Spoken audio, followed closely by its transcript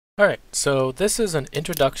Alright, so this is an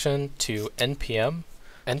introduction to NPM.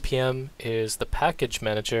 NPM is the package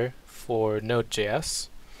manager for Node.js.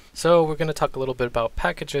 So we're going to talk a little bit about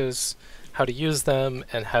packages, how to use them,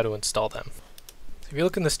 and how to install them. So if you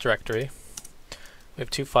look in this directory, we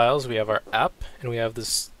have two files. We have our app, and we have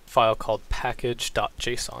this file called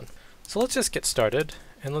package.json. So let's just get started,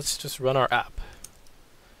 and let's just run our app.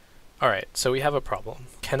 Alright, so we have a problem.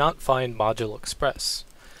 Cannot find module express.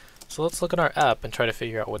 So let's look at our app and try to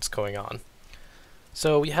figure out what's going on.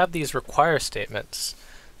 So we have these require statements.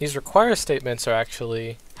 These require statements are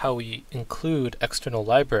actually how we include external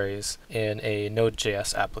libraries in a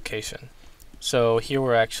Node.js application. So here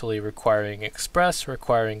we're actually requiring express,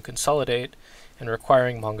 requiring consolidate, and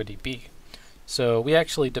requiring MongoDB. So we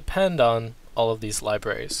actually depend on all of these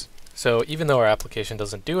libraries. So even though our application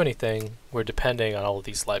doesn't do anything, we're depending on all of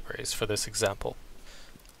these libraries for this example.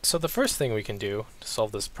 So the first thing we can do to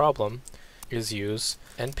solve this problem is use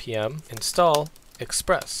npm install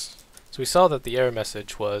express. So we saw that the error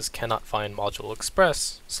message was cannot find module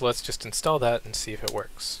express, so let's just install that and see if it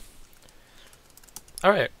works.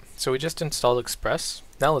 Alright, so we just installed express.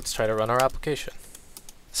 Now let's try to run our application.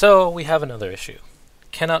 So we have another issue.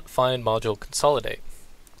 Cannot find module consolidate.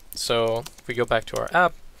 So if we go back to our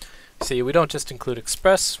app, see we don't just include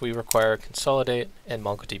express, we require consolidate and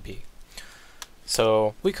MongoDB.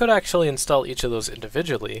 So we could actually install each of those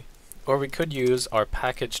individually, or we could use our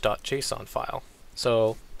package.json file.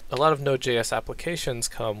 So a lot of Node.js applications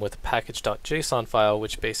come with a package.json file,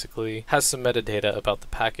 which basically has some metadata about the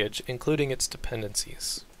package, including its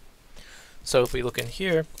dependencies. So if we look in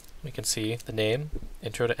here, we can see the name,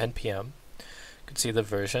 intro to NPM, we can see the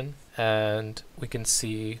version, and we can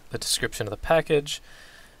see the description of the package,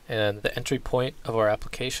 and the entry point of our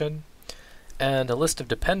application, and a list of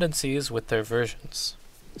dependencies with their versions.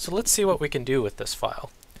 So let's see what we can do with this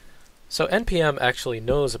file. So npm actually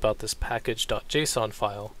knows about this package.json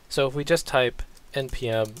file. So if we just type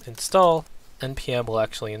npm install, npm will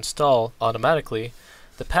actually install automatically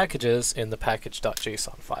the packages in the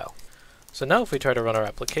package.json file. So now if we try to run our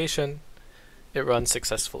application, it runs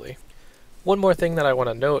successfully. One more thing that I want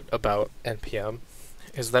to note about npm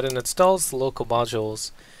is that it installs the local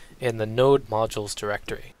modules in the node modules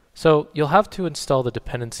directory. So you'll have to install the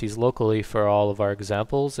dependencies locally for all of our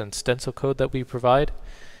examples and stencil code that we provide,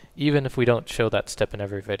 even if we don't show that step in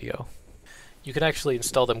every video. You can actually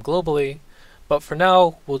install them globally, but for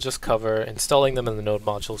now we'll just cover installing them in the node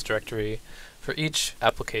modules directory for each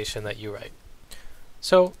application that you write.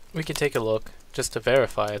 So we can take a look just to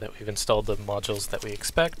verify that we've installed the modules that we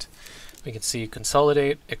expect. We can see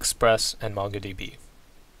consolidate, express, and MongoDB.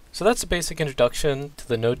 So that's a basic introduction to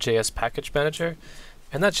the Node.js package manager,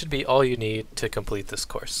 and that should be all you need to complete this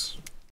course.